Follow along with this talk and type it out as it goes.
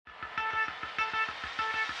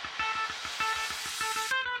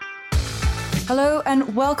Hello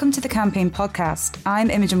and welcome to the Campaign podcast. I'm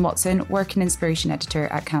Imogen Watson, work and inspiration editor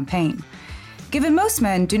at Campaign. Given most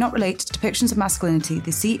men do not relate to depictions of masculinity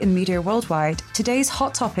they see in media worldwide, today's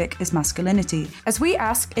hot topic is masculinity, as we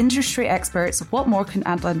ask industry experts what more can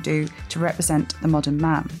Adlan do to represent the modern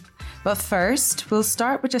man. But first, we'll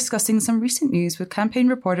start with discussing some recent news with Campaign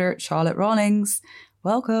reporter Charlotte Rawlings.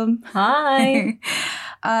 Welcome. Hi.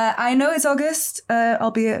 I know it's August,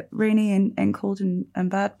 albeit rainy and cold and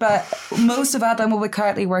bad, but most of Adlan will be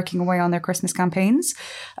currently working away on their Christmas campaigns,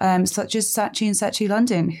 such as Saatchi and Saatchi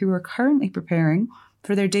London, who are currently preparing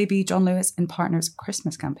for their debut John Lewis and Partners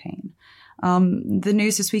Christmas campaign. The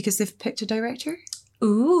news this week is they've picked a director.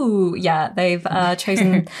 Ooh, yeah, they've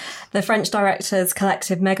chosen the French directors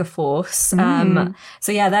collective Megaforce.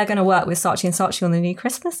 So yeah, they're going to work with Saatchi and Saatchi on the new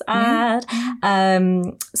Christmas ad.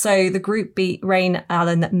 So the group beat Rain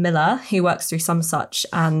Allen Miller, who works through Some Such,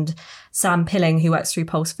 and Sam Pilling, who works through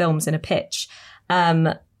Pulse Films, in a pitch.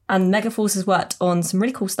 And Megaforce has worked on some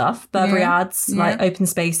really cool stuff, Burberry ads, like Open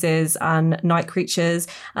Spaces and Night Creatures.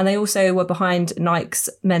 And they also were behind Nike's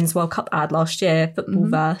Men's World Cup ad last year, Football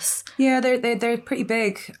Verse. Yeah, they're pretty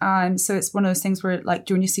big. So it's one of those things where, like,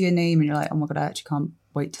 when you see a name and you're like, oh my God, I actually can't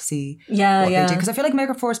wait to see what they do. Because I feel like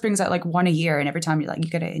Megaforce brings out like one a year, and every time you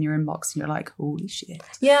get it in your inbox and you're like, holy shit.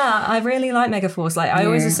 Yeah, I really like Megaforce. Like, I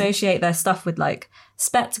always associate their stuff with like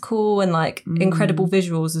spectacle and like incredible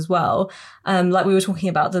visuals as well. Like we were talking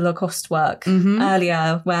about the Lacoste work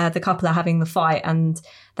earlier, where the couple are having the fight and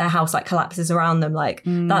their house like collapses around them. Like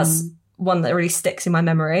that's one that really sticks in my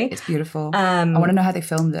memory. It's beautiful. I want to know how they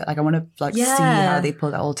filmed it. Like, I want to see how they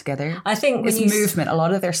pulled it all together. I think it's movement. A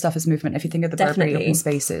lot of their stuff is movement. If you think of the Burberry Open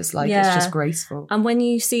Spaces, like it's just graceful. And when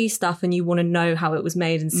you see stuff and you want to know how it was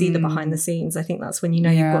made and see the behind the scenes, I think that's when you know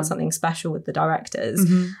you've got something special with the directors.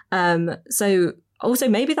 So also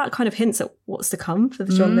maybe that kind of hints at what's to come for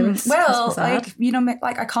the John Lewis. Well, like, you know,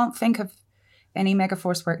 like I can't think of any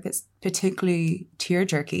Megaforce work that's particularly tear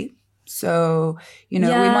jerky. So, you know,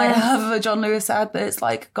 we might have a John Lewis ad that's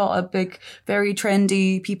like got a big, very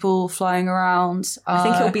trendy people flying around. I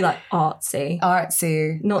think it'll be like artsy.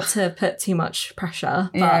 Not to put too much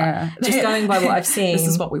pressure, but just going by what I've seen. This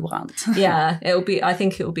is what we want. I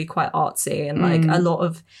think it will be quite artsy and like a lot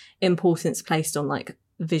of importance placed on like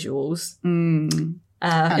visuals.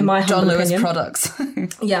 In my John Lewis opinion. products.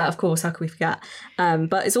 Yeah, of course. How could we forget?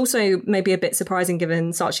 But it's also maybe a bit surprising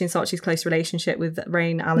given Saatchi and Saatchi's close relationship with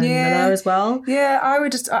Rain Allen Miller as well. Yeah,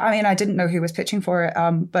 I didn't know who was pitching for it.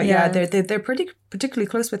 But they're pretty particularly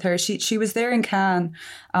close with her. She was there in Cannes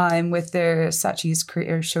with their Saatchi's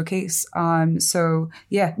Creator Showcase. So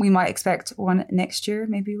yeah, we might expect one next year,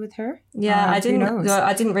 maybe with her. Yeah, I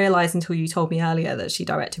didn't realise until you told me earlier that she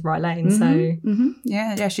directed Right Lane.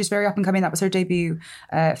 Yeah, she's very up and coming. That was her debut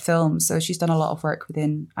film, so she's done a lot of work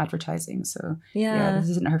within advertising. So yeah, this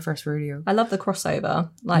isn't her first rodeo. I love the crossover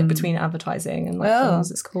between advertising and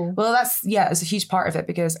films. It's cool. Well, it's a huge part of it,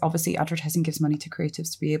 because obviously advertising gives money to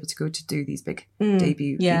creatives to be able to go to do these big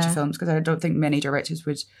debut feature films, because I don't think many directors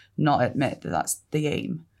would not admit that that's the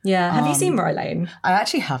aim. Yeah. Have you seen Right Lane? I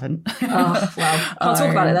actually haven't. Oh, well, can't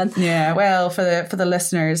talk about it then. Yeah, well, for the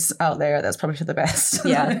listeners out there, that's probably for the best.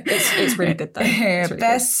 Yeah, it's really good though. Really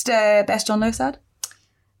best John Lewis ad?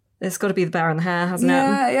 It's got to be the bear and the hare, hasn't it?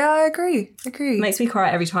 Yeah, I agree. It makes me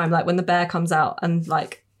cry every time, like when the bear comes out and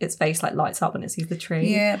like its face like lights up when it sees the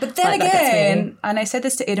tree. Yeah, but then like, again, and I said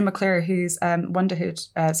this to Aidan McClure, who's Wonderhood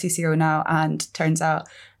CCO now, and turns out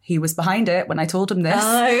he was behind it when I told him this.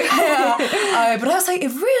 Oh. But I was like,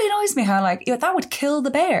 it really annoys me how like that would kill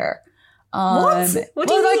the bear. What do you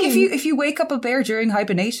mean? Like if you wake up a bear during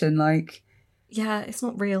hibernation, like. Yeah, it's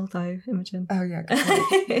not real though, Imogen. Oh yeah.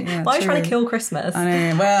 Why are you trying to kill Christmas? I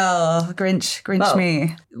know. Well, Grinch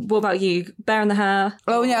me. What about you? Bear in the Hare?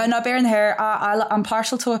 Oh yeah, no, Bear in the Hare. I'm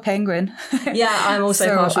partial to a penguin. Yeah, I'm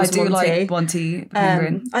also partial to I do like Monty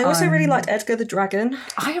penguin. I also really liked Edgar the Dragon.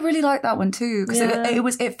 I really liked that one too,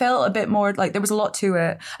 because it felt a bit more like there was a lot to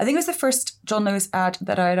it. I think it was the first John Lewis ad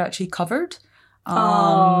that I had actually covered.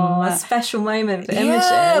 A special moment for Imogen.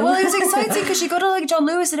 Yeah, well, it was exciting because you go to like John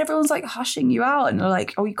Lewis and everyone's like hushing you out, and they're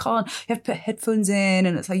like, oh, you have to put headphones in,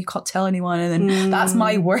 and it's like you can't tell anyone, and then that's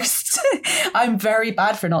my worst. I'm very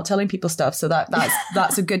bad for not telling people stuff, so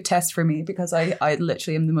that's a good test for me, because I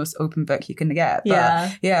literally am the most open book you can get.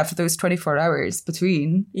 But yeah, for those 24 hours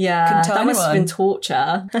between, couldn't tell that anyone. must have been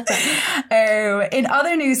torture. In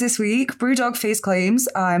other news this week, BrewDog face claims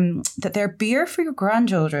that their beer for your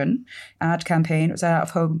grandchildren ad campaign, it was an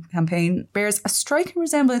out-of-home campaign, bears a striking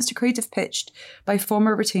resemblance to creative pitched by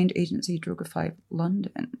former retained agency Droga5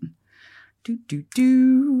 London.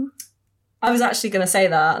 I was actually going to say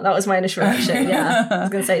that. That was my initial reaction. Yeah. I was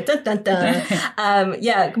going to say, dun, dun, dun.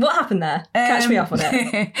 Yeah. What happened there? Catch me up on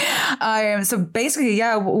it. So basically,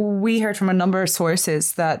 yeah, we heard from a number of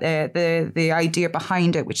sources that the idea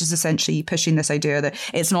behind it, which is essentially pushing this idea that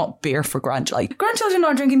it's not beer for grandchildren. Like, grandchildren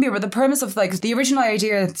aren't drinking beer, but the premise of like the original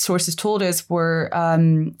idea sources told us were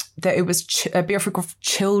that it was a beer for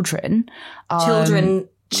children.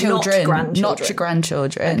 Children, not your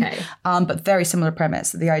grandchildren. Okay. But very similar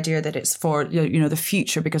premise. The idea that it's for, the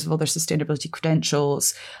future because of all their sustainability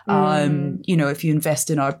credentials. If you invest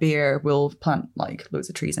in our beer, we'll plant like loads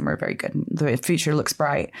of trees and we're very good. And the future looks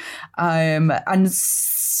bright. And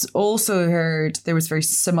also heard there was very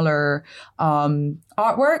similar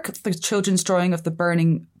artwork, the children's drawing of the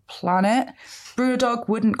burning planet. BrewDog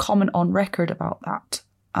wouldn't comment on record about that.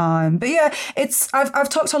 But yeah, I've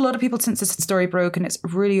talked to a lot of people since this story broke, and it's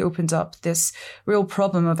really opened up this real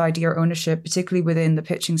problem of idea ownership, particularly within the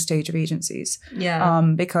pitching stage of agencies. Yeah.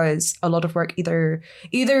 Because a lot of work, either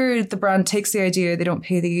the brand takes the idea, they don't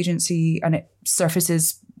pay the agency, and it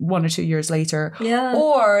surfaces 1 or 2 years later. Yeah.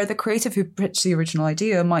 Or the creative who pitched the original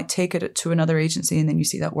idea might take it to another agency, and then you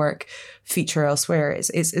see that work feature elsewhere. It's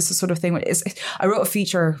the sort of thing. I wrote a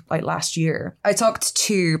feature like last year. I talked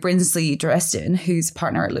to Brinsley Dresden, who's a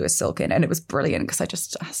partner at Lewis Silkin, and it was brilliant because I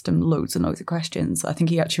just asked him loads and loads of questions. I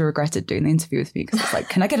think he actually regretted doing the interview with me because I was like,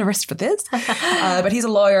 can I get a wrist for this? But he's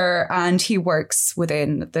a lawyer and he works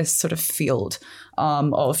within this sort of field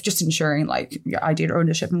of just ensuring like your idea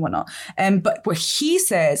ownership and whatnot. But what he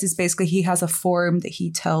says is basically he has a form that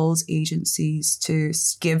he tells agencies to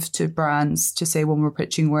give to brands to say when we're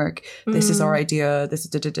pitching work, this is our idea, this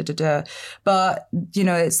is da-da-da-da-da. But,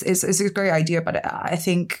 it's a great idea, but I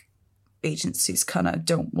think agencies kind of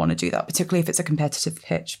don't want to do that, particularly if it's a competitive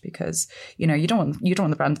pitch, because you don't want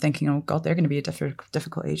the brand thinking, oh god, they're going to be a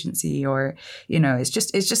difficult agency, or it's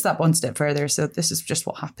just that one step further. So this is just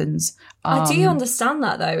what happens. I do understand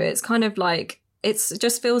that though. It's kind of like it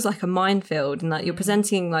just feels like a minefield, and that you're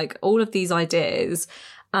presenting like all of these ideas,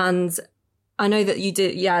 and I know that you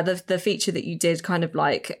did, the feature that you did, kind of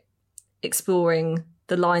like exploring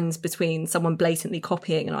the lines between someone blatantly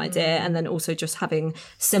copying an idea and then also just having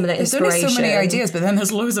similar inspiration. There's only so many ideas, but then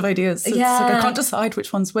there's loads of ideas. So it's like I can't decide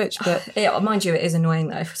which one's which. But yeah, mind you, it is annoying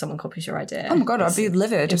though if someone copies your idea. Oh my god, I'd be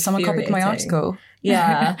livid if someone copied my article.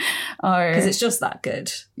 Yeah, because it's just that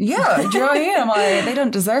good. Yeah, do you know what I mean? I'm like, they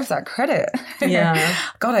don't deserve that credit. Yeah.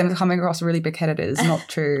 God, I'm coming across really big-headed. It is not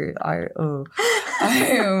true. But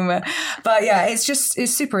yeah, it's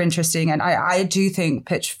super interesting. And I do think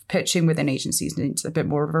pitching within agencies needs a bit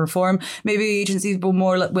more of a reform. Maybe agencies will be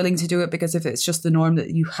more willing to do it, because if it's just the norm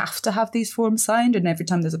that you have to have these forms signed and every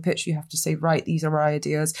time there's a pitch you have to say, right, these are our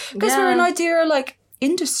ideas. Because we're an idea like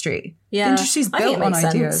industry. Yeah. The industry's built on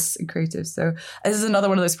ideas and creatives. So this is another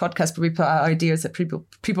one of those podcasts where we put out ideas that people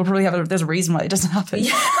probably have there's a reason why it doesn't happen.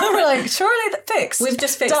 Yeah. We're like, surely that fixed. We've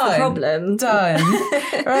just fixed the problem. Done.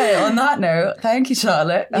 Right, on that note, thank you,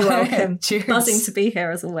 Charlotte. You're welcome. Cheers. Buzzing to be here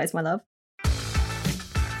as always, my love.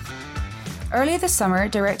 Earlier this summer,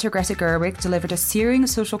 director Greta Gerwig delivered a searing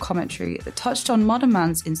social commentary that touched on modern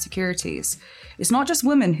man's insecurities. It's not just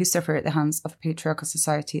women who suffer at the hands of a patriarchal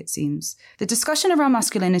society, it seems. The discussion around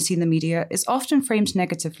masculinity in the media is often framed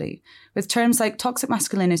negatively, with terms like toxic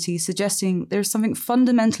masculinity suggesting there's something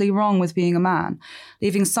fundamentally wrong with being a man,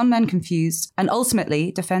 leaving some men confused and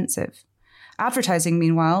ultimately defensive. Advertising,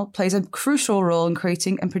 meanwhile, plays a crucial role in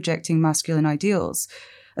creating and projecting masculine ideals.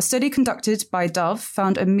 A study conducted by Dove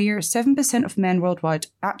found a mere 7% of men worldwide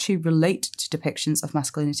actually relate to depictions of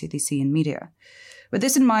masculinity they see in media. With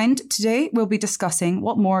this in mind, today we'll be discussing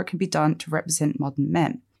what more can be done to represent modern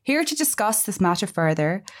men. Here to discuss this matter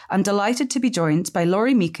further, I'm delighted to be joined by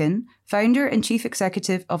Laurie Meakin, founder and chief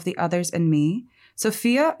executive of The Others and Me,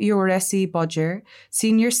 Sophia Uoresi-Bodger,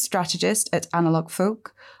 senior strategist at Analog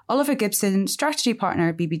Folk, Oliver Gibson, strategy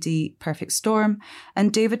partner BBD Perfect Storm,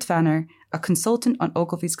 and David Fanner, a consultant on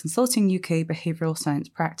Ogilvy's Consulting UK behavioural science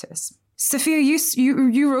practice. Sophia,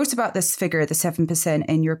 you wrote about this figure, the 7%,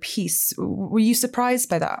 in your piece. Were you surprised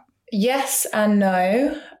by that? Yes and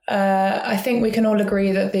no. I think we can all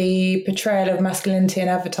agree that the portrayal of masculinity in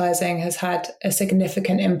advertising has had a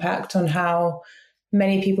significant impact on how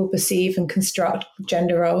many people perceive and construct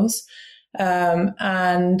gender roles.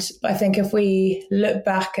 And I think if we look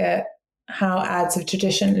back at how ads have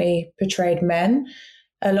traditionally portrayed men,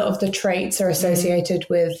 a lot of the traits are associated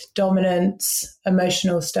with dominance,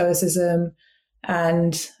 emotional stoicism,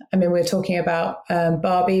 and I mean, we're talking about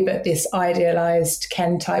Barbie, but this idealized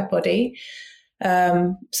Ken type body.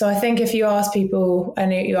 So I think if you ask people,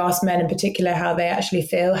 and you ask men in particular, how they actually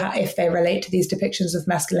feel, if they relate to these depictions of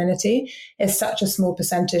masculinity, it's such a small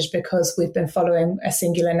percentage because we've been following a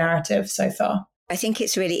singular narrative so far. I think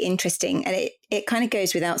it's really interesting, and it kind of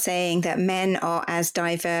goes without saying that men are as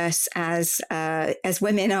diverse as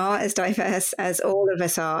women are, as diverse as all of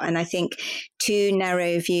us are. And I think too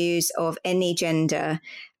narrow views of any gender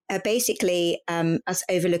are basically us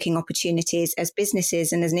overlooking opportunities as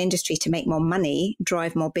businesses and as an industry to make more money,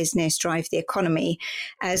 drive more business, drive the economy,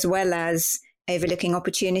 as well as overlooking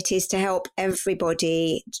opportunities to help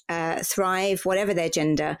everybody thrive, whatever their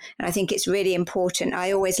gender. And I think it's really important.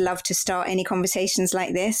 I always love to start any conversations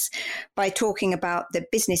like this by talking about the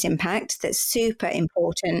business impact that's super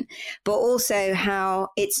important, but also how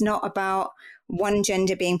it's not about one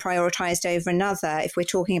gender being prioritized over another. If we're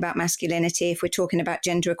talking about masculinity, if we're talking about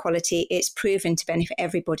gender equality, it's proven to benefit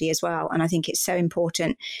everybody as well. And I think it's so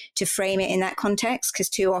important to frame it in that context, because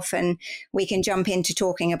too often we can jump into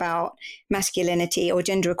talking about masculinity or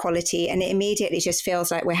gender equality and it immediately just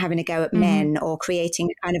feels like we're having a go at men or creating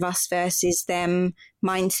a kind of us versus them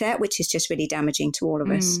mindset, which is just really damaging to all of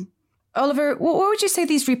us. Oliver, what would you say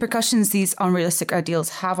these repercussions, these unrealistic ideals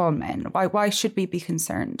have on men? Why should we be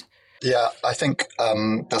concerned? Yeah, I think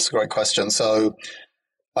that's a great question. So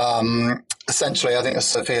essentially, I think as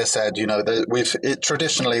Sophia said,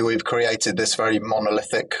 traditionally we've created this very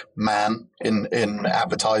monolithic man in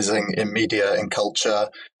advertising, in media, in culture,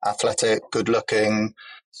 athletic, good looking,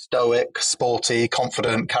 stoic, sporty,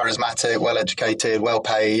 confident, charismatic, well-educated,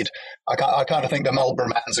 well-paid. I kind of think the Marlboro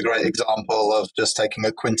Man's a great example of just taking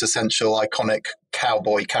a quintessential, iconic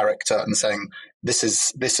cowboy character and saying, this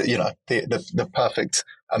is the perfect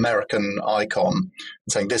American icon, and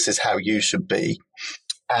saying this is how you should be.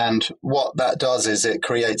 And what that does is it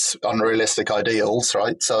creates unrealistic ideals,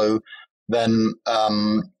 right? So then,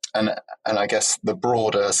 and I guess the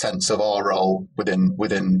broader sense of our role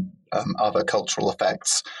within other cultural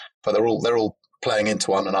effects, but they're all playing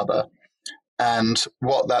into one another. And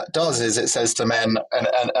what that does is it says to men,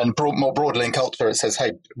 and more broadly in culture, it says,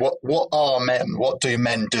 hey, what are men? What do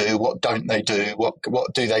men do? What don't they do? What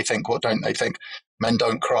do they think? What don't they think? Men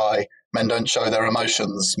don't cry. Men don't show their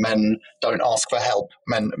emotions. Men don't ask for help.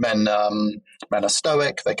 Men are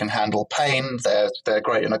stoic. They can handle pain. They're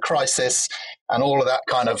great in a crisis, and all of that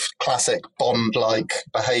kind of classic Bond-like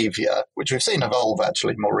behaviour, which we've seen evolve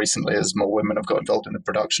actually more recently as more women have got involved in the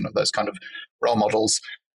production of those kind of role models.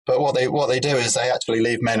 But what they do is they actually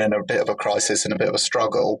leave men in a bit of a crisis and a bit of a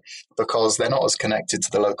struggle, because they're not as connected to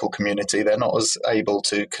the local community. They're not as able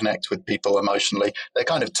to connect with people emotionally. They're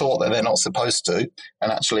kind of taught that they're not supposed to.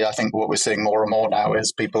 And actually, I think what we're seeing more and more now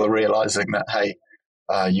is people are realizing that, hey,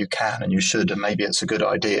 you can and you should, and maybe it's a good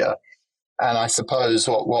idea. And I suppose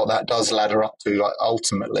what that does ladder up to, like,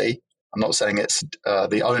 ultimately, I'm not saying it's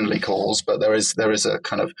the only cause, but there is a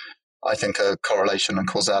kind of, I think, a correlation and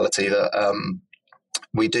causality that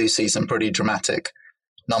we do see some pretty dramatic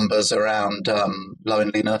numbers around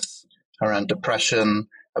loneliness, around depression,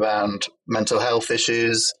 around mental health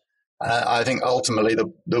issues. I think ultimately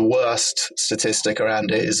the worst statistic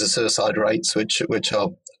around it is the suicide rates, which are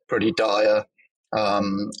pretty dire.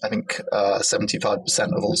 I think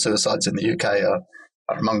 75% of all suicides in the UK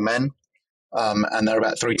are among men, and they're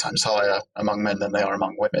about 3 times higher among men than they are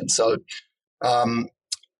among women. So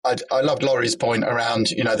I loved Laurie's point around,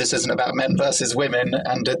 this isn't about men versus women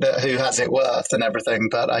and who has it worth and everything.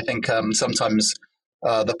 But I think sometimes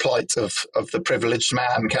the plight of the privileged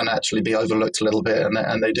man can actually be overlooked a little bit,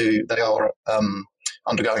 and they are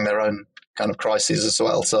undergoing their own kind of crises as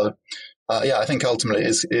well. So I think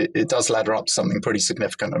ultimately it does ladder up to something pretty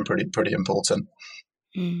significant and pretty important.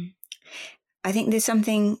 I think there's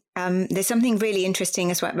something really interesting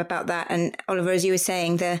as well about that. And Oliver, as you were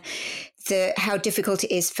saying, how difficult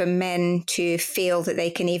it is for men to feel that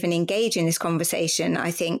they can even engage in this conversation,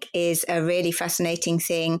 I think is a really fascinating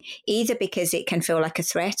thing, either because it can feel like a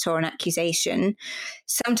threat or an accusation.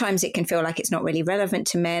 Sometimes it can feel like it's not really relevant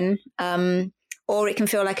to men. Or it can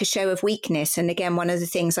feel like a show of weakness. And again, one of the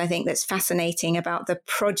things I think that's fascinating about the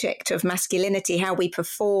project of masculinity, how we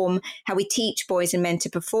teach boys and men to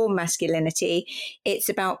perform masculinity, it's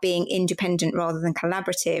about being independent rather than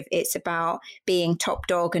collaborative. It's about being top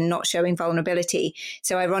dog and not showing vulnerability.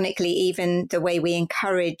 So ironically, even the way we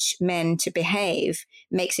encourage men to behave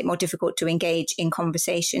makes it more difficult to engage in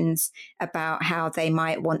conversations about how they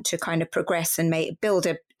might want to kind of progress and build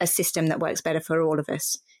a system that works better for all of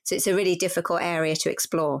us. So it's a really difficult area to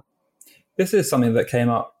explore. This is something that came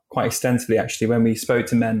up quite extensively, actually, when we spoke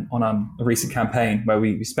to men on a recent campaign where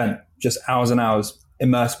we spent just hours and hours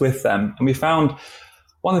immersed with them. And we found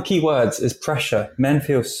one of the key words is pressure. Men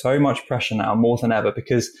feel so much pressure now more than ever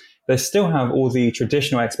because they still have all the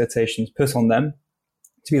traditional expectations put on them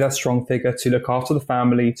to be that strong figure, to look after the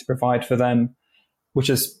family, to provide for them, which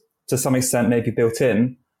is to some extent maybe built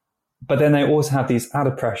in. But then they also have these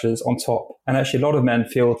added pressures on top. And actually a lot of men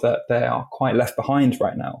feel that they are quite left behind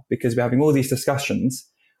right now because we're having all these discussions,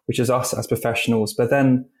 which is us as professionals. But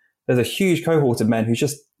then there's a huge cohort of men who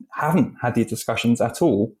just haven't had these discussions at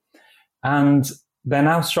all. And they're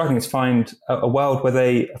now struggling to find a world where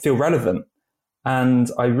they feel relevant. And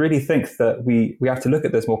I really think that we have to look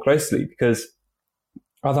at this more closely because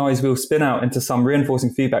otherwise we'll spin out into some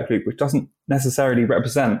reinforcing feedback loop, which doesn't necessarily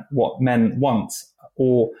represent what men want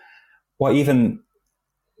or what even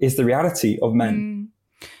is the reality of men.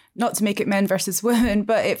 Not to make it men versus women,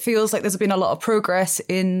 but it feels like there's been a lot of progress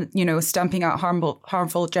in, stamping out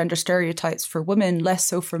harmful gender stereotypes for women, less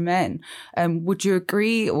so for men. Would you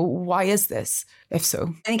agree? Why is this, if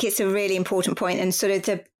so? I think it's a really important point, and sort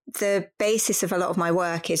of the basis of a lot of my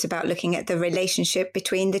work is about looking at the relationship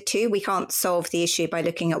between the two. We can't solve the issue by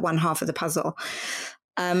looking at one half of the puzzle.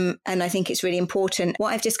 And I think it's really important.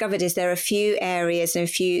 What I've discovered is there are a few areas and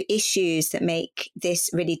a few issues that make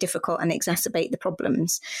this really difficult and exacerbate the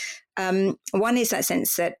problems. One is that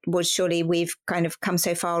sense that, well, surely we've kind of come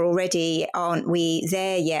so far already, aren't we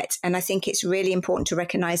there yet? And I think it's really important to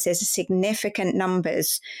recognize there's a significant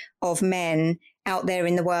numbers of men out there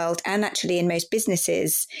in the world and actually in most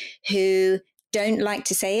businesses who don't like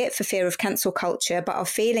to say it for fear of cancel culture, but are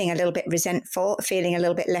feeling a little bit resentful, feeling a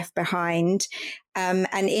little bit left behind. And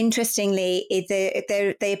interestingly,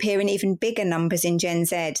 they appear in even bigger numbers in Gen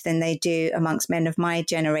Z than they do amongst men of my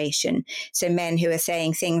generation. So men who are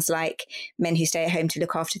saying things like, men who stay at home to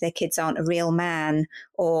look after their kids aren't a real man,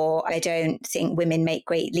 or I don't think women make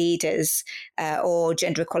great leaders, or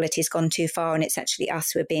gender equality has gone too far and it's actually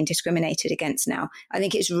us who are being discriminated against now. I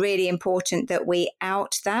think it's really important that we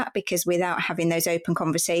out that, because without having those open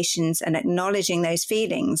conversations and acknowledging those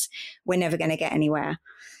feelings, we're never going to get anywhere.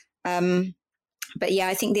 But yeah,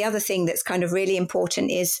 I think the other thing that's kind of really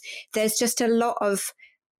important is there's just a lot of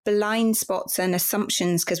blind spots and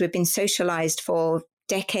assumptions because we've been socialized for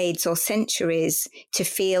decades or centuries to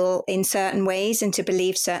feel in certain ways and to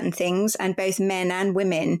believe certain things. And both men and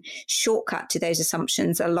women shortcut to those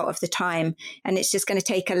assumptions a lot of the time. And it's just going to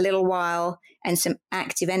take a little while and some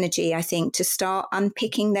active energy, I think, to start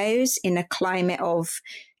unpicking those in a climate of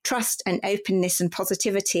trust and openness and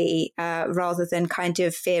positivity, rather than kind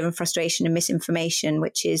of fear and frustration and misinformation,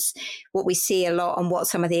 which is what we see a lot and what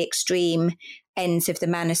some of the extreme ends of the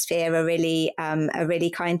manosphere are really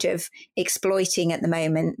kind of exploiting at the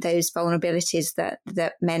moment, those vulnerabilities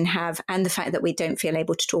that men have and the fact that we don't feel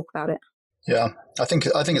able to talk about it. Yeah, I think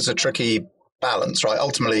it's a tricky balance, right?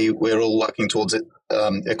 Ultimately, we're all working towards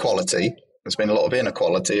equality. There's been a lot of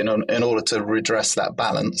inequality, and in order to redress that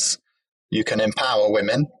balance, you can empower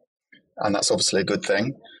women, and that's obviously a good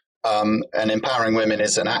thing. And empowering women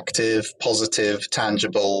is an active, positive,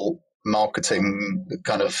 tangible marketing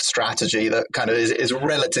kind of strategy that kind of is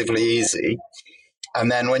relatively easy. And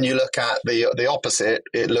then when you look at the opposite,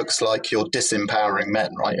 it looks like you're disempowering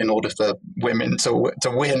men, right? In order for women to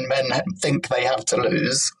win, men think they have to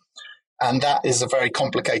lose. And that is a very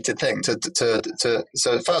complicated thing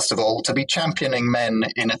so first of all, to be championing men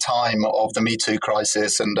in a time of the Me Too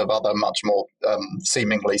crisis and of other much more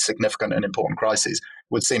seemingly significant and important crises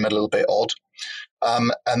would seem a little bit odd.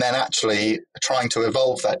 And then actually trying to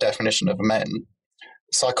evolve that definition of men,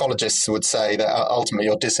 psychologists would say that ultimately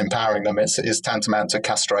you're disempowering them is tantamount to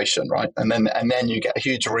castration, right? And then you get a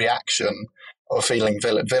huge reaction of feeling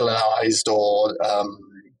villainized or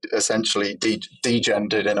essentially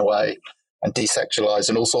degendered in a way and desexualized,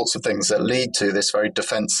 and all sorts of things that lead to this very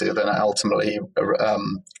defensive and ultimately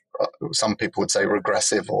some people would say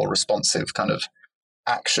regressive or responsive kind of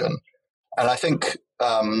action. And I think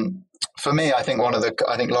for me, I think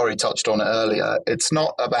Laurie touched on it earlier, it's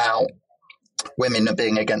not about women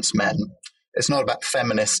being against men. It's not about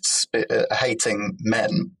feminists hating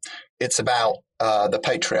men. It's about the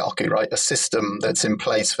patriarchy, right? A system that's in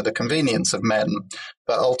place for the convenience of men,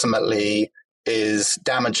 but ultimately is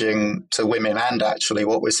damaging to women, and actually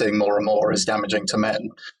what we're seeing more and more is damaging to men.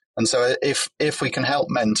 And so if we can help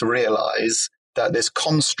men to realize that this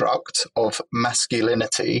construct of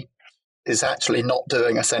masculinity is actually not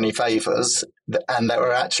doing us any favors, and that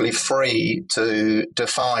we're actually free to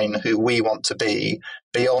define who we want to be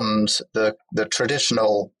beyond the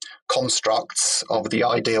traditional constructs of the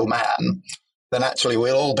ideal man, then actually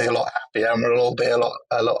we'll all be a lot happier and we'll all be a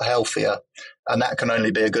lot healthier. And that can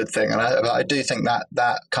only be a good thing. And I do think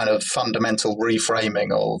that kind of fundamental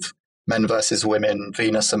reframing of men versus women,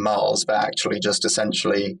 Venus and Mars, but actually just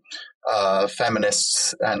essentially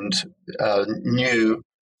feminists and new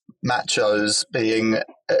machos being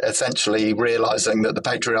essentially realizing that the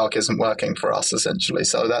patriarchy isn't working for us, essentially.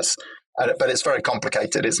 So that's, but it's very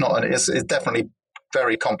complicated. It's not, it's definitely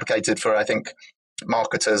very complicated for, I think,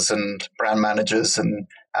 marketers and brand managers and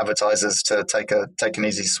advertisers to take an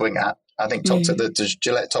easy swing at. I think the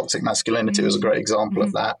Gillette Toxic Masculinity was a great example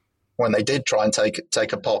of that, when they did try and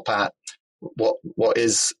take a pop at what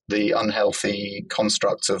is the unhealthy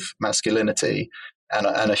construct of masculinity,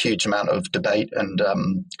 and a huge amount of debate and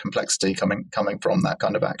complexity coming from that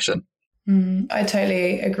kind of action. I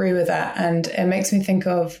totally agree with that. And it makes me think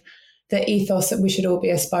of the ethos that we should all be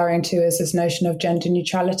aspiring to, is this notion of gender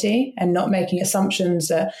neutrality, and not making assumptions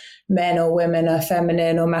that men or women are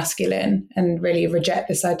feminine or masculine, and really reject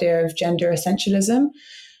this idea of gender essentialism.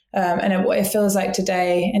 And it feels like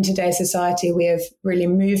in today's society, we have really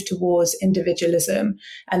moved towards individualism,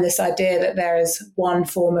 and this idea that there is one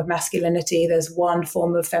form of masculinity, there's one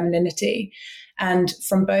form of femininity. And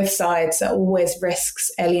from both sides, that always risks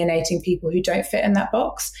alienating people who don't fit in that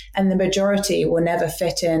box. And the majority will never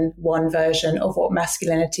fit in one version of what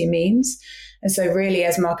masculinity means. And so really,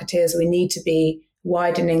 as marketeers, we need to be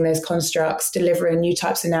widening those constructs, delivering new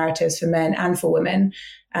types of narratives for men and for women,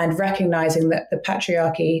 and recognizing that the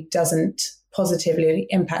patriarchy doesn't positively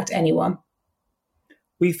impact anyone.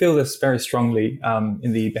 We feel this very strongly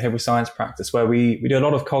in the behavioral science practice, where we do a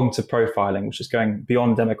lot of cognitive profiling, which is going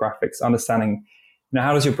beyond demographics, understanding,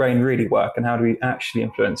 how does your brain really work and how do we actually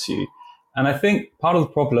influence you? And I think part of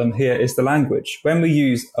the problem here is the language. When we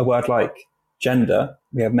use a word like gender,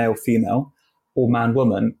 we have male, female, or man,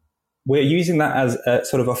 woman, we're using that as a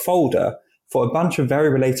sort of a folder for a bunch of very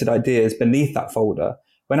related ideas beneath that folder,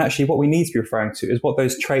 when actually what we need to be referring to is what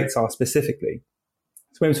those traits are specifically.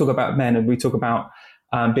 So when we talk about men and we talk about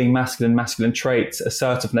being masculine traits,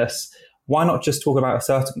 assertiveness, why not just talk about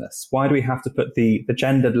assertiveness? Why do we have to put the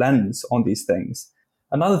gendered lens on these things?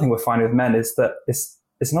 Another thing we're finding with men is that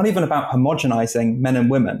it's not even about homogenizing men and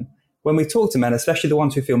women. When we talk to men, especially the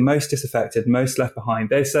ones who feel most disaffected, most left behind,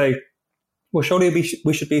 they say, well, surely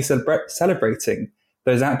we should be celebrating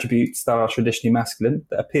those attributes that are traditionally masculine,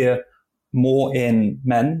 that appear more in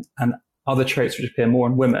men, and other traits which appear more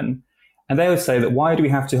in women. And they would say that why do we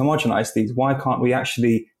have to homogenize these? Why can't we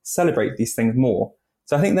actually celebrate these things more?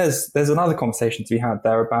 So I think there's another conversation to be had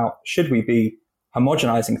there about, should we be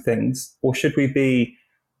homogenizing things, or should we be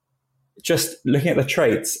just looking at the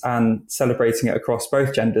traits and celebrating it across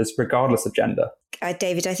both genders, regardless of gender?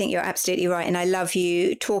 David, I think you're absolutely right. And I love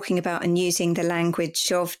you talking about and using the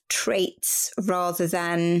language of traits rather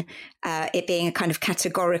than it being a kind of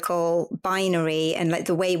categorical binary. And like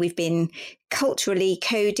the way we've been culturally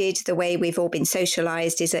coded, the way we've all been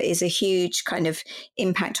socialized is a huge kind of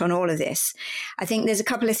impact on all of this. I think there's a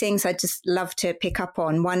couple of things I'd just love to pick up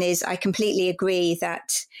on. One is I completely agree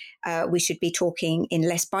that we should be talking in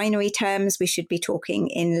less binary terms. We should be talking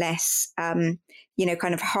in less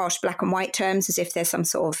kind of harsh black and white terms, as if there's some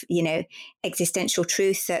sort of, existential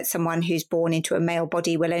truth that someone who's born into a male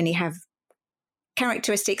body will only have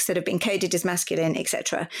characteristics that have been coded as masculine,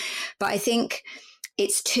 etc. But I think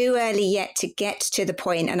it's too early yet to get to the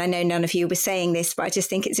point, and I know none of you were saying this, but I just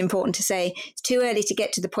think it's important to say it's too early to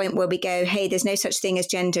get to the point where we go, hey, there's no such thing as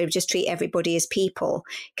gender, just treat everybody as people,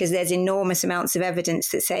 because there's enormous amounts of evidence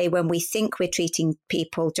that say when we think we're treating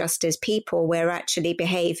people just as people, we're actually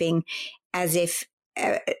behaving as if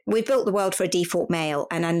we built the world for a default male,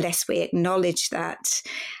 and unless we acknowledge that,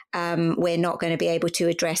 we're not going to be able to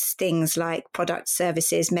address things like products,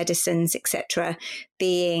 services, medicines, etc.,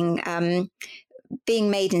 being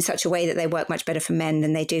made in such a way that they work much better for men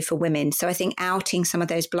than they do for women. So I think outing some of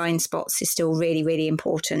those blind spots is still really, really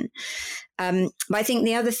important. But I think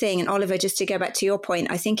the other thing, and Oliver, just to go back to your point,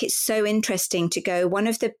 I think it's so interesting to go, one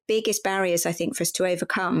of the biggest barriers I think for us to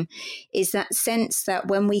overcome is that sense that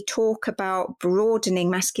when we talk about broadening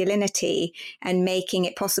masculinity and making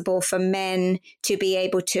it possible for men to be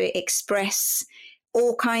able to express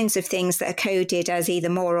all kinds of things that are coded as either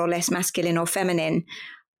more or less masculine or feminine,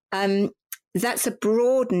 that's a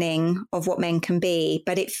broadening of what men can be,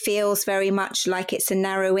 but it feels very much like it's a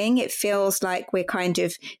narrowing. It feels like we're kind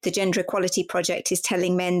of, the Gender Equality Project is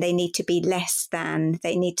telling men they need to be less than,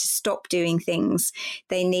 they need to stop doing things,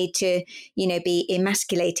 they need to, be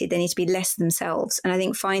emasculated, they need to be less themselves. And I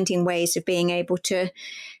think finding ways of being able to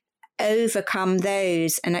overcome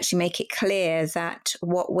those and actually make it clear that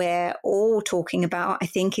what we're all talking about, I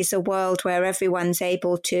think, is a world where everyone's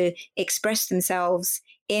able to express themselves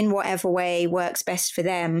in whatever way works best for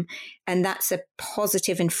them, and that's a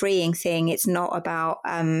positive and freeing thing. It's not about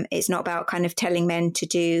kind of telling men to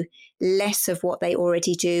do less of what they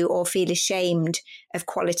already do or feel ashamed of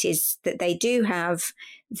qualities that they do have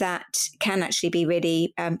that can actually be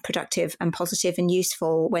really productive and positive and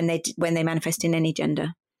useful when they manifest in any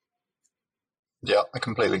gender. Yeah, I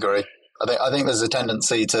completely agree. I think there's a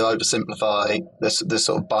tendency to oversimplify this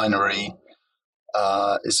sort of binary.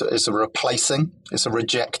 It's a replacing, it's a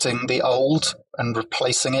rejecting the old and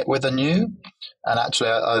replacing it with a new. And actually,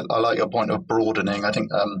 I like your point of broadening. I think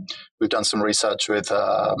we've done some research with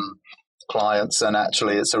clients, and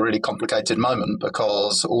actually it's a really complicated moment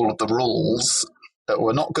because all of the rules that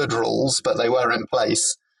were not good rules, but they were in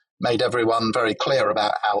place, made everyone very clear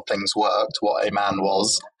about how things worked, what a man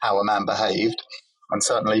was, how a man behaved. And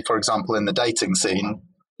certainly, for example, in the dating scene,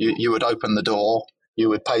 you would open the door, you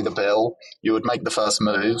would pay the bill, you would make the first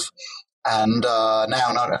move. And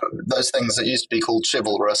now those things that used to be called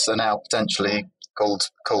chivalrous are now potentially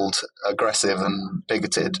called aggressive and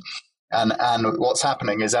bigoted. And what's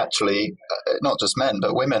happening is actually not just men,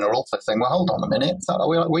 but women are also saying, well, hold on a minute.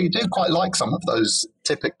 We do quite like some of those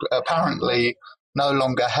apparently no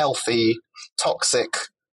longer healthy, toxic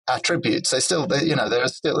attributes. There's still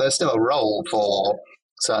a role for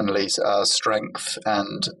certainly strength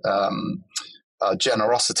and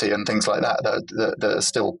generosity and things like that are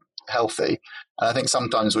still healthy. And I think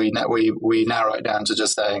sometimes we narrow it down to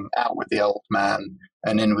just saying out with the old man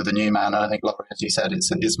and in with the new man. And I think, Laura, as you said,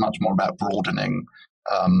 it's much more about broadening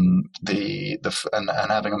and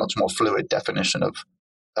having a much more fluid definition of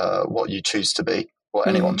what you choose to be, what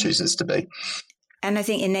anyone chooses to be. And I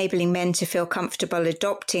think enabling men to feel comfortable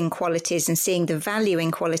adopting qualities and seeing the value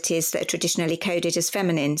in qualities that are traditionally coded as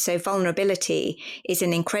feminine. So vulnerability is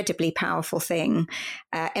an incredibly powerful thing.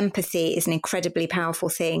 Empathy is an incredibly powerful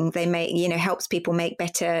thing. They helps people make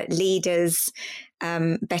better leaders,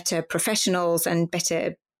 better professionals, and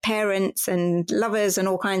better parents and lovers and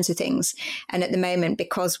all kinds of things. And at the moment,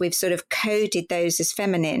 because we've sort of coded those as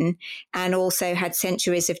feminine and also had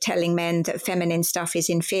centuries of telling men that feminine stuff is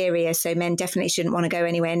inferior, so men definitely shouldn't want to go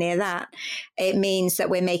anywhere near that, it means that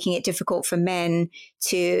we're making it difficult for men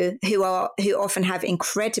who often have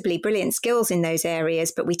incredibly brilliant skills in those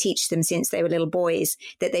areas, but we teach them since they were little boys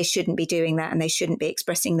that they shouldn't be doing that and they shouldn't be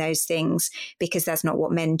expressing those things because that's not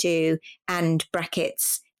what men do, and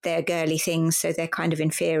brackets, they're girly things, so they're kind of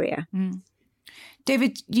inferior.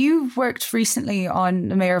 David, you worked recently on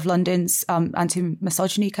the Mayor of London's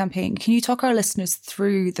anti-misogyny campaign. Can you talk our listeners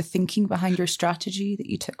through the thinking behind your strategy that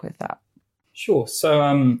you took with that? Sure.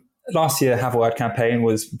 So last year, Have a Word campaign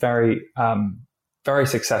was very, very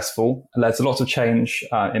successful. It led to lots of change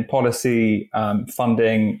in policy,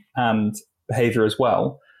 funding, and behaviour as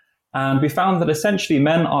well. And we found that essentially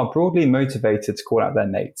men are broadly motivated to call out their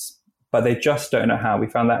mates, but they just don't know how. We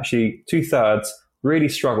found that actually 2/3 really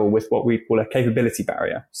struggle with what we call a capability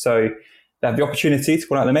barrier. So they have the opportunity to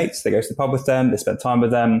call out their mates. They go to the pub with them. They spend time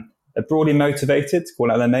with them. They're broadly motivated to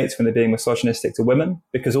call out their mates when they're being misogynistic to women,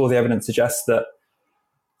 because all the evidence suggests that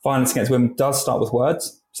violence against women does start with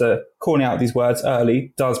words. So calling out these words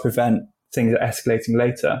early does prevent things escalating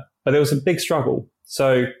later. But there was a big struggle.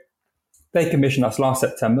 So they commissioned us last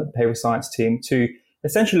September, the behavioral science team, to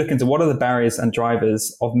essentially look into what are the barriers and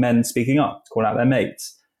drivers of men speaking up to call out their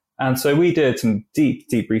mates. And so we did some deep,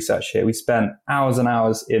 deep research here. We spent hours and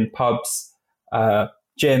hours in pubs,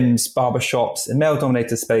 gyms, barbershops, in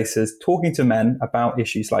male-dominated spaces, talking to men about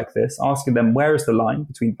issues like this, asking them where is the line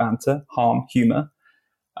between banter, harm, humour.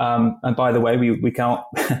 And by the way, we can't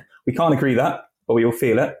we can't agree that, but we all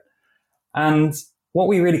feel it. And what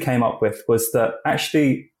we really came up with was that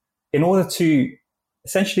actually, in order to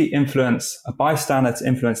essentially influence a bystander to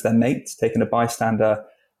influence their mate, taking a bystander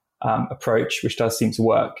approach, which does seem to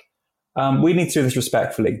work, we need to do this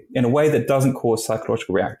respectfully in a way that doesn't cause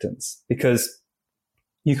psychological reactance, because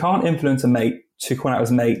you can't influence a mate to call out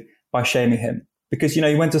his mate by shaming him, because,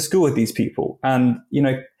 you went to school with these people and,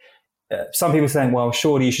 some people are saying, well,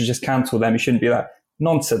 surely you should just cancel them. You shouldn't be that.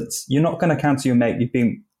 Nonsense. You're not going to cancel your mate you've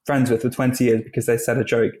been friends with for 20 years because they said a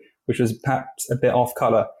joke, which was perhaps a bit off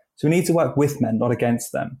color. So we need to work with men, not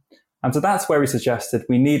against them. And so that's where we suggested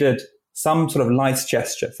we needed some sort of light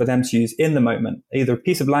gesture for them to use in the moment, either a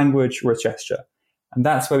piece of language or a gesture. And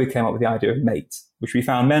that's where we came up with the idea of mate, which we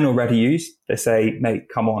found men already use. They say, mate,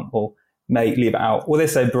 come on, or mate, leave it out. Or they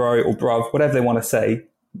say bro or bruv, whatever they want to say.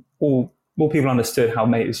 All people understood how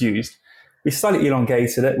mate is used. We slightly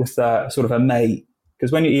elongated it with sort of a mate,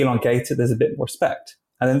 because when you elongate it, there's a bit more respect.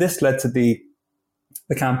 And then this led to the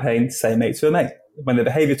campaign to say mate to a mate, when the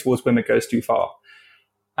behavior towards women goes too far.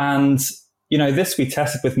 And, this we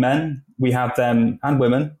tested with men. We had them, and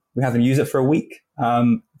women, we had them use it for a week.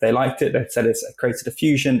 They liked it. They said it created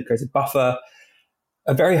diffusion, it created buffer,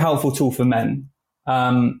 a very helpful tool for men.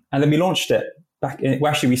 And then we launched it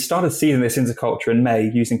we started seeding this into culture in May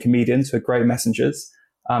using comedians who are great messengers,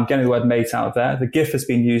 getting the word mate out there. The GIF has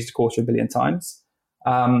been used 250 million times.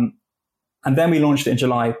 And then we launched it in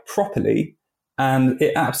July properly, and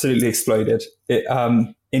it absolutely exploded.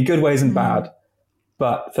 In good ways and bad.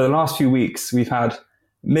 But for the last few weeks, we've had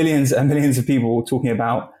millions and millions of people talking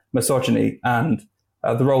about misogyny and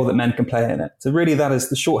the role that men can play in it. So really that is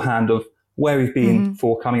the shorthand of where we've been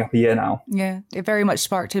for coming up a year now. Yeah, it very much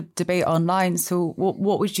sparked a debate online. So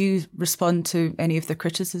what would you respond to any of the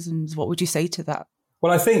criticisms? What would you say to that?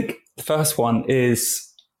 Well, I think the first one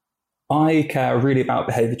is I care really about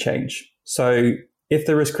behavior change. So if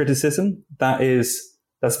there is criticism,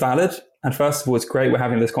 that's valid. And first of all, it's great we're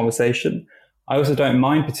having this conversation. I also don't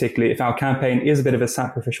mind particularly if our campaign is a bit of a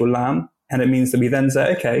sacrificial lamb, and it means that we then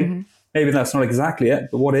say, okay, maybe that's not exactly it,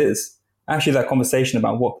 but what is? Actually, that conversation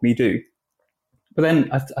about what can we do? But then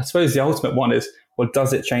I suppose the ultimate one is, well,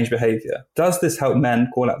 does it change behavior? Does this help men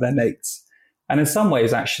call out their mates? And in some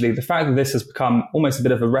ways, actually, the fact that this has become almost a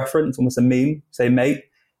bit of a reference, almost a meme, say mate,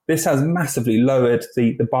 this has massively lowered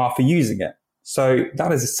the bar for using it. So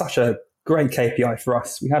that is such a great KPI for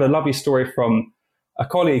us. We had a lovely story from a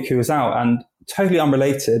colleague who was out, and totally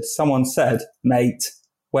unrelated, someone said mate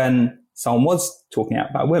when someone was talking out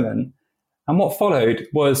about women. And what followed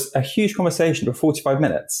was a huge conversation for 45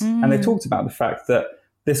 minutes. And they talked about the fact that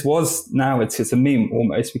this was now, it's a meme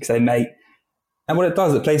almost, because they mate. And what it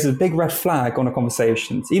does, it places a big red flag on a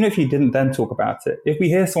conversation. So even if you didn't then talk about it, if we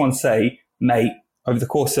hear someone say mate over the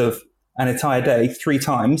course of an entire day 3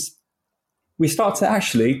 times, we start to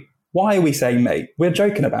actually, why are we saying mate? We're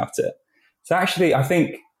joking about it. So actually, I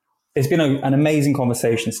think it's been an amazing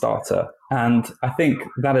conversation starter. And I think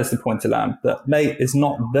that is the point to land, that mate is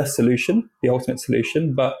not the solution, the ultimate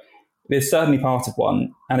solution, but it is certainly part of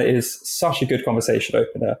one. And it is such a good conversation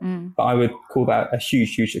opener that I would call that a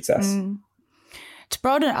huge, huge success. To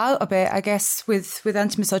broaden it out a bit, I guess with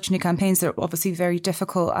anti-misogyny campaigns, they're obviously very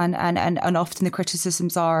difficult, and often the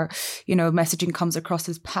criticisms are, messaging comes across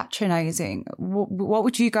as patronising. What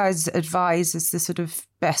would you guys advise is the sort of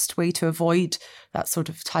best way to avoid that sort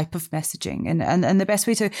of type of messaging? And the best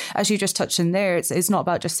way to, as you just touched on there, it's not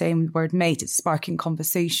about just saying the word mate, it's sparking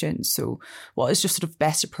conversation. So what is just sort of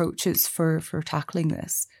best approaches for tackling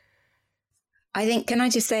this? I think, can I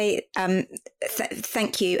just say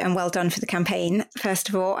thank you and well done for the campaign, first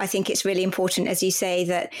of all. I think it's really important, as you say,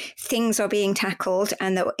 that things are being tackled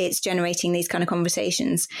and that it's generating these kind of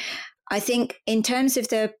conversations. I think in terms of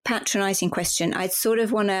the patronising question, I'd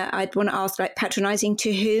want to ask, like, patronising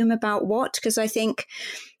to whom, about what? Because I think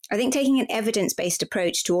taking an evidence-based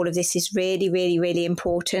approach to all of this is really, really, really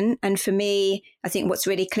important. And for me, I think what's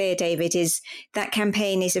really clear, David, is that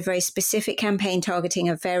campaign is a very specific campaign targeting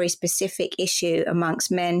a very specific issue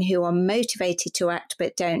amongst men who are motivated to act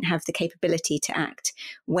but don't have the capability to act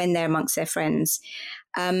when they're amongst their friends.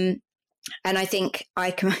 And I think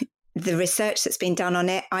the research that's been done on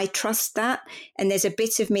it, I trust that. And there's a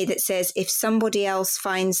bit of me that says if somebody else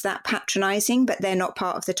finds that patronising, but they're not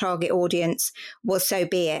part of the target audience, well, so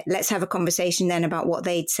be it. Let's have a conversation then about what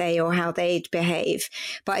they'd say or how they'd behave.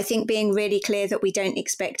 But I think being really clear that we don't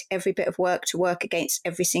expect every bit of work to work against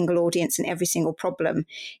every single audience and every single problem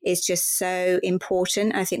is just so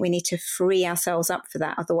important. I think we need to free ourselves up for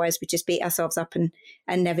that. Otherwise, we just beat ourselves up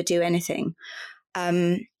and never do anything.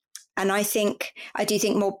 And I do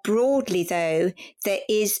think more broadly, though, there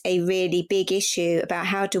is a really big issue about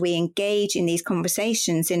how do we engage in these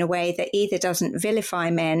conversations in a way that either doesn't vilify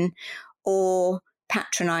men or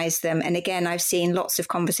patronise them. And again, I've seen lots of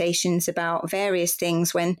conversations about various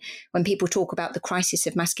things when people talk about the crisis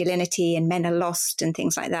of masculinity and men are lost and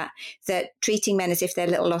things like that treating men as if they're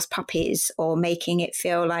little lost puppies or making it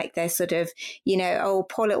feel like they're sort of, oh,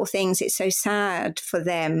 poor little things, it's so sad for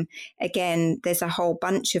them. Again, there's a whole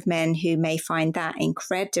bunch of men who may find that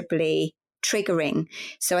incredibly triggering.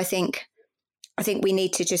 So I think we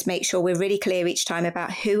need to just make sure we're really clear each time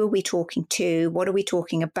about who are we talking to, what are we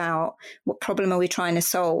talking about, what problem are we trying to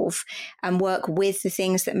solve, and work with the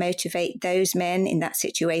things that motivate those men in that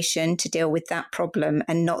situation to deal with that problem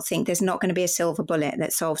and not think there's not going to be a silver bullet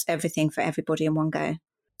that solves everything for everybody in one go.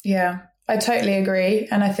 Yeah, I totally agree.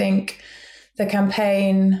 And I think the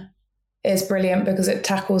campaign is brilliant because it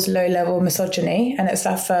tackles low-level misogyny, and it's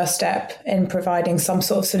that first step in providing some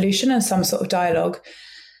sort of solution and some sort of dialogue.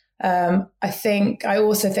 I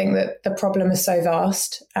also think that the problem is so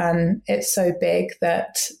vast and it's so big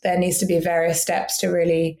that there needs to be various steps to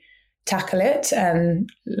really tackle it.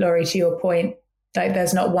 And Laurie, to your point, like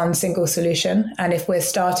there's not one single solution. And if we're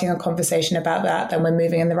starting a conversation about that, then we're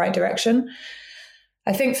moving in the right direction.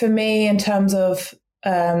 I think for me, in terms of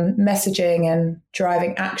messaging and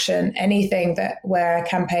driving action, anything where a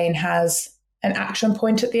campaign has an action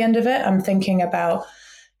point at the end of it. I'm thinking about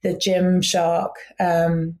the Gymshark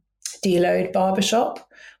deload barbershop,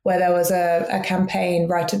 where there was a campaign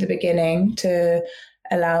right at the beginning to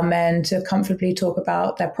allow men to comfortably talk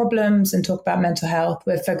about their problems and talk about mental health.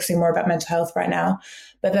 We're focusing more about mental health right now.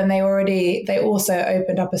 But then they also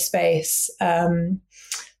opened up a space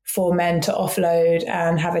for men to offload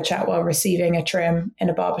and have a chat while receiving a trim in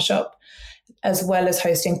a barbershop, as well as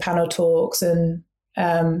hosting panel talks and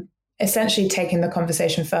essentially taking the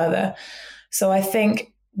conversation further. So I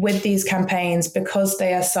think with these campaigns, because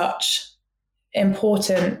they are such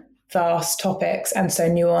important, vast topics and so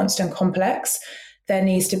nuanced and complex, there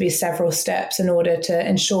needs to be several steps in order to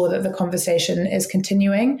ensure that the conversation is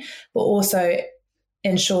continuing, but also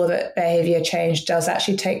ensure that behavior change does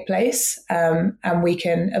actually take place, and we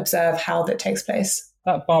can observe how that takes place.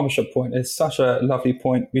 That barbershop point is such a lovely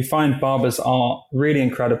point. We find barbers are really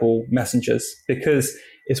incredible messengers because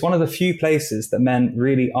it's one of the few places that men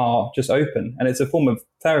really are just open. And it's a form of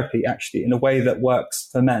therapy, actually, in a way that works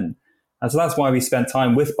for men. And so that's why we spend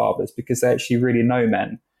time with barbers, because they actually really know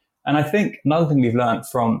men. And I think another thing we've learned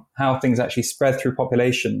from how things actually spread through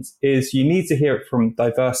populations is you need to hear it from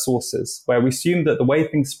diverse sources, where we assume that the way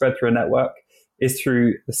things spread through a network is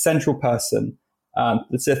through the central person.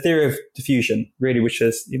 It's a theory of diffusion, really, which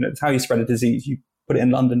is, it's how you spread a disease. You put it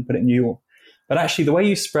in London, put it in New York. But actually, the way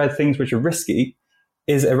you spread things which are risky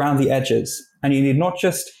is around the edges. And you need not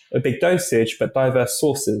just a big dosage, but diverse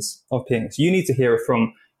sources of things. You need to hear it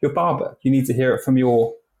from your barber. You need to hear it from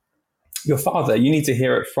your father. You need to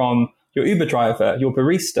hear it from your Uber driver, your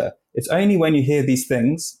barista. It's only when you hear these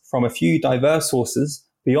things from a few diverse sources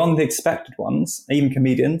beyond the expected ones, even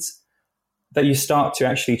comedians, that you start to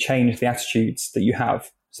actually change the attitudes that you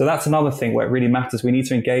have. So that's another thing where it really matters. We need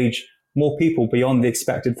to engage more people beyond the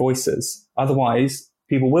expected voices. Otherwise,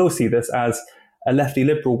 people will see this as a lefty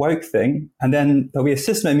liberal woke thing, and then there'll be a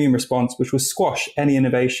system immune response which will squash any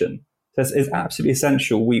innovation. So it's absolutely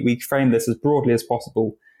essential we frame this as broadly as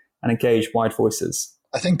possible and engage wide voices.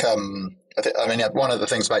 I think, one of the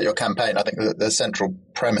things about your campaign, I think the central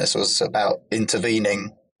premise was about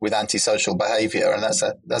intervening with antisocial behavior. And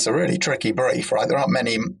that's a really tricky brief, right? There aren't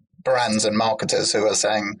many brands and marketers who are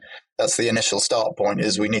saying that's the initial start point,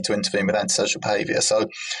 is we need to intervene with antisocial behavior. So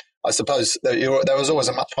I suppose there was always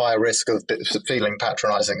a much higher risk of feeling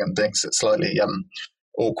patronizing and being slightly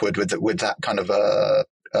awkward with that kind of a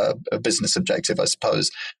business objective, I suppose.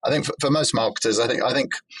 I think for most marketers, I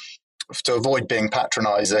think to avoid being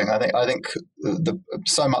patronizing, I think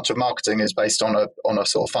so much of marketing is based on a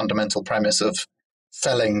sort of fundamental premise of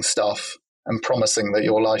selling stuff and promising that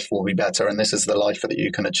your life will be better, and this is the life that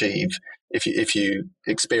you can achieve if you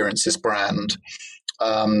experience this brand,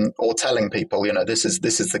 or telling people, this is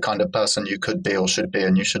the kind of person you could be or should be,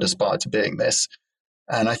 and you should aspire to being this.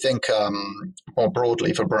 And I think more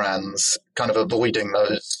broadly for brands, kind of avoiding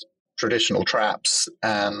those traditional traps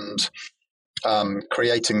and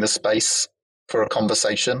creating the space for a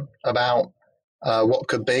conversation about what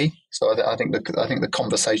could be. So I think the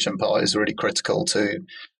conversation part is really critical to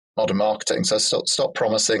modern marketing. So stop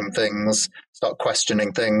promising things, start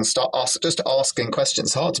questioning things, just asking questions.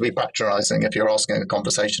 It's hard to be patronizing if you're asking a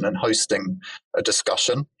conversation and hosting a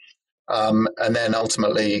discussion. And then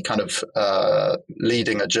ultimately kind of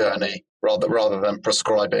leading a journey rather than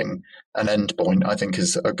prescribing an end point, I think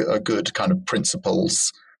is a good kind of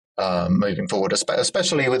principles moving forward,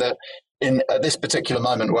 especially at this particular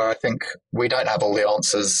moment where I think we don't have all the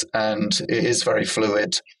answers and it is very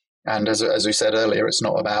fluid. And as we said earlier, it's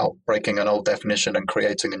not about breaking an old definition and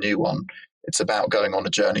creating a new one. It's about going on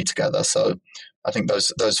a journey together. So I think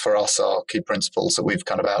those for us are key principles that we've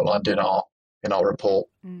kind of outlined in our report.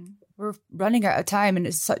 We're running out of time, and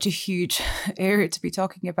it's such a huge area to be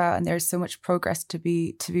talking about, and there's so much progress to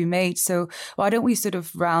be made. So why don't we sort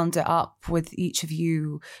of round it up with each of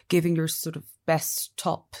you giving your sort of best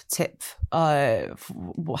top tip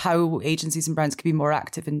how agencies and brands can be more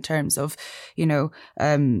active in terms of,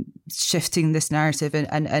 shifting this narrative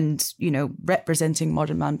and representing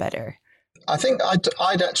modern man better. I think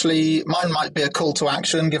I'd actually, mine might be a call to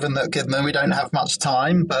action given that we don't have much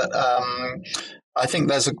time, but I think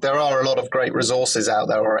there are a lot of great resources out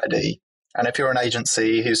there already. And if you're an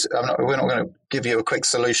agency we're not going to give you a quick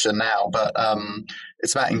solution now, but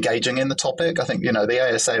it's about engaging in the topic. I think,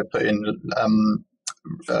 the ASA have put in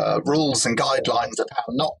rules and guidelines of how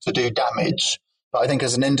not to do damage. But I think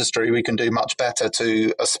as an industry, we can do much better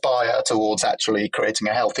to aspire towards actually creating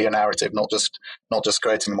a healthier narrative, not just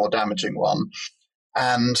creating a more damaging one.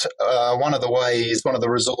 And one of the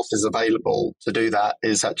resources available to do that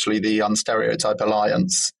is actually the Unstereotype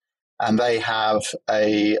Alliance. And they have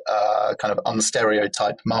a kind of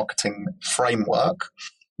unstereotype marketing framework,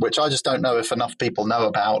 which I just don't know if enough people know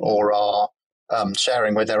about or are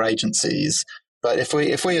sharing with their agencies. But if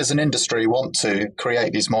we as an industry want to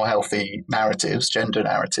create these more healthy narratives, gender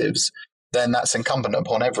narratives, then that's incumbent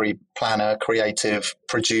upon every planner, creative,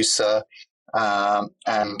 producer,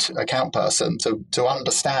 and account person to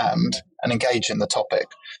understand and engage in the topic.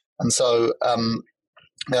 And so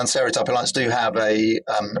the Unstereotype Alliance do have a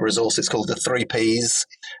resource. It's called the 3Ps,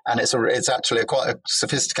 and it's actually quite a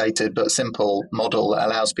sophisticated but simple model that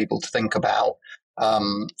allows people to think about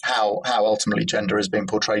how ultimately gender is being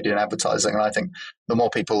portrayed in advertising. And I think the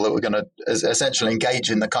more people that we're going to essentially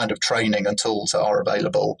engage in the kind of training and tools that are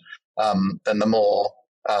available, then the more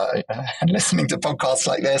and listening to podcasts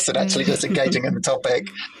like this and actually just engaging in the topic.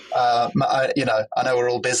 I know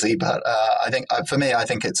we're all busy, but I think for me, I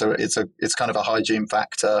think it's kind of a hygiene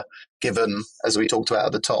factor, given, as we talked about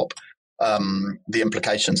at the top, the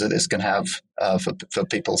implications that this can have for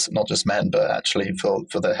people, not just men, but actually for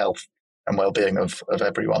the health and well-being of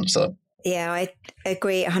everyone. So. Yeah, I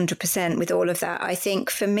agree 100% with all of that. I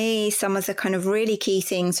think for me, some of the kind of really key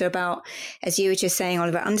things are about, as you were just saying,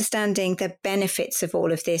 Oliver, understanding the benefits of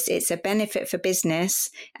all of this. It's a benefit for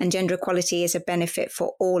business, and gender equality is a benefit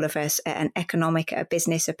for all of us at an economic, a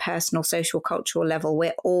business, a personal, social, cultural level.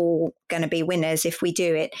 We're all going to be winners if we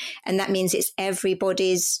do it. And that means it's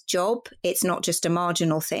everybody's job. It's not just a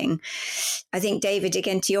marginal thing. I think, David,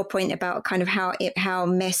 again, to your point about kind of how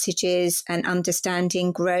messages and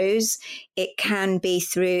understanding grows,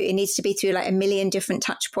 it needs to be through like a million different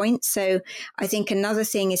touch points. So I think another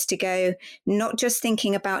thing is to go, not just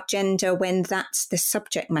thinking about gender when that's the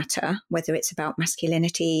subject matter, whether it's about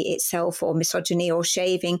masculinity itself or misogyny or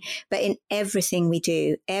shaving, but in everything we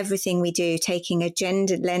do, taking a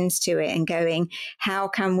gendered lens to it and going, how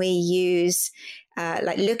can we use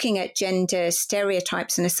like looking at gender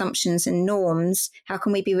stereotypes and assumptions and norms, how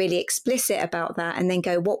can we be really explicit about that and then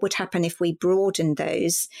go, what would happen if we broaden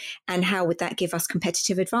those, and how would that give us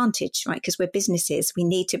competitive advantage, right? Because we're businesses, we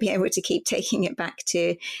need to be able to keep taking it back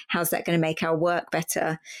to how's that going to make our work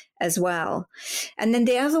better as well. And then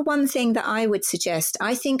the other one thing that I would suggest,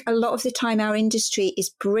 I think a lot of the time our industry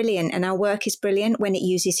is brilliant and our work is brilliant when it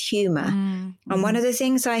uses humor. And one of the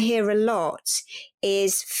things I hear a lot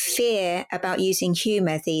is fear about using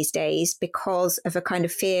humor these days because of a kind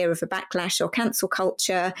of fear of a backlash or cancel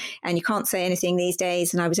culture, and you can't say anything these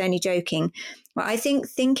days, and I was only joking. Well, I think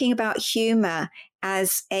thinking about humor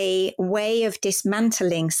as a way of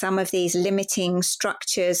dismantling some of these limiting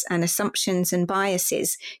structures and assumptions and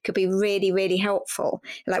biases could be really, really helpful.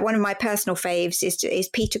 Like one of my personal faves is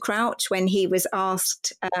Peter Crouch, when he was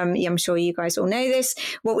asked, I'm sure you guys all know this,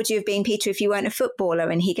 what would you have been, Peter, if you weren't a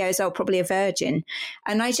footballer? And he goes, oh, probably a virgin.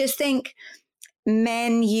 And I just think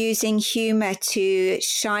men using humor to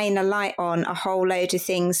shine a light on a whole load of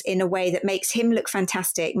things in a way that makes him look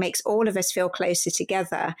fantastic, makes all of us feel closer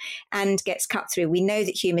together, and gets cut through. We know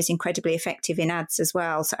that humor is incredibly effective in ads as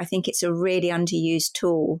well. So I think it's a really underused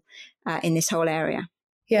tool in this whole area.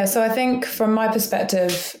 Yeah, so I think from my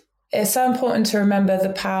perspective, it's so important to remember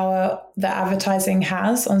the power that advertising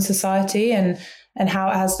has on society and how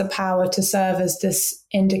it has the power to serve as this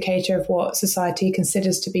indicator of what society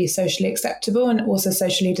considers to be socially acceptable and also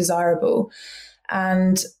socially desirable.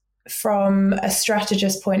 And from a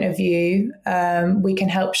strategist point of view, we can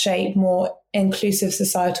help shape more inclusive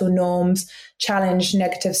societal norms, challenge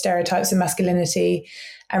negative stereotypes of masculinity,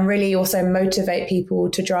 and really also motivate people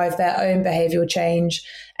to drive their own behavioral change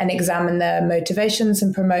and examine their motivations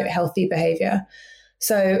and promote healthy behavior.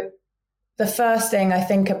 So the first thing I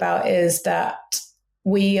think about is that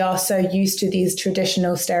we are so used to these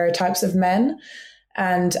traditional stereotypes of men.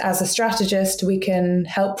 And as a strategist, we can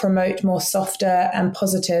help promote more softer and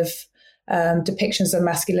positive depictions of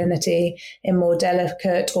masculinity in more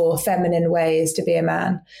delicate or feminine ways to be a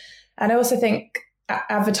man. And I also think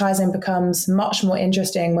advertising becomes much more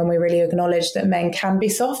interesting when we really acknowledge that men can be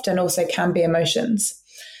soft and also can be emotions.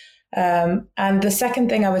 And the second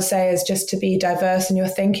thing I would say is just to be diverse in your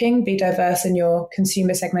thinking, be diverse in your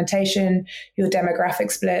consumer segmentation, your demographic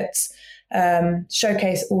splits,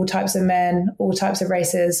 showcase all types of men, all types of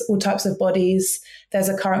races, all types of bodies. There's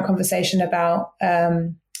a current conversation about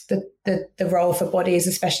the role for bodies,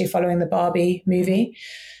 especially following the Barbie movie.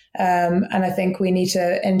 And I think we need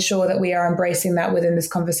to ensure that we are embracing that within this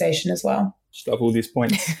conversation as well. Just love all these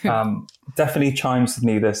points. Definitely chimes with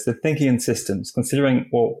me this, the thinking in systems, considering,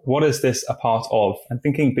 well, what is this a part of? And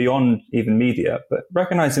thinking beyond even media, but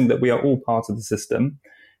recognizing that we are all part of the system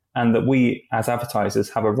and that we as advertisers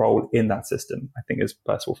have a role in that system, I think is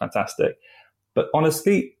first of all fantastic. But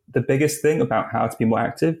honestly, the biggest thing about how to be more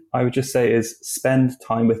active, I would just say, is spend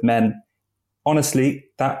time with men. Honestly,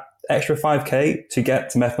 that extra 5k to get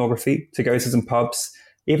to methnography, to go to some pubs,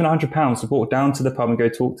 even £100 to walk down to the pub and go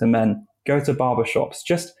talk to men, go to barbershops,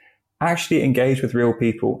 just actually engage with real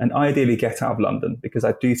people, and ideally get out of London, because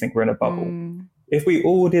I do think we're in a bubble. If we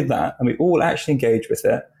all did that and we all actually engaged with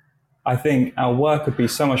it, I think our work would be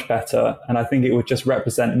so much better, and I think it would just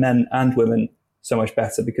represent men and women so much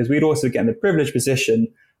better, because we'd also get in the privileged position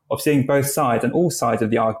of seeing both sides and all sides of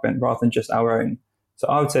the argument rather than just our own. So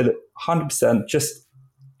I would say that 100% just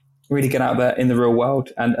really get out there in the real world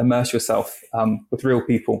and immerse yourself with real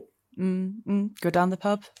people. Go down the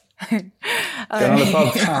pub. Go down the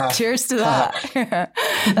pub. Cheers to that.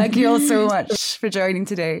 Thank you all so much for joining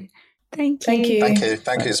today. Thank you. Thank you. Thank you.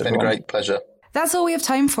 Thank you. It's been a great pleasure. That's all we have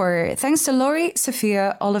time for. Thanks to Laurie,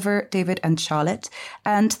 Sophia, Oliver, David and Charlotte.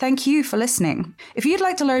 And thank you for listening. If you'd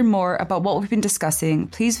like to learn more about what we've been discussing,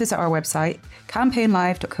 please visit our website,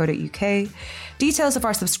 campaignlive.co.uk. Details of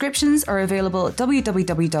our subscriptions are available at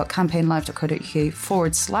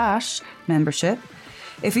www.campaignlive.co.uk/membership.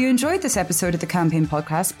 If you enjoyed this episode of the Campaign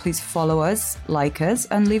Podcast, please follow us, like us,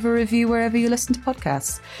 and leave a review wherever you listen to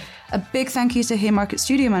podcasts. A big thank you to Haymarket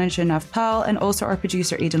Studio Manager Nav Pal, and also our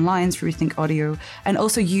producer Aidan Lyons for Rethink Audio, and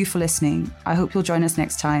also you for listening. I hope you'll join us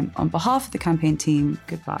next time. On behalf of the Campaign team,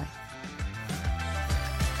 goodbye.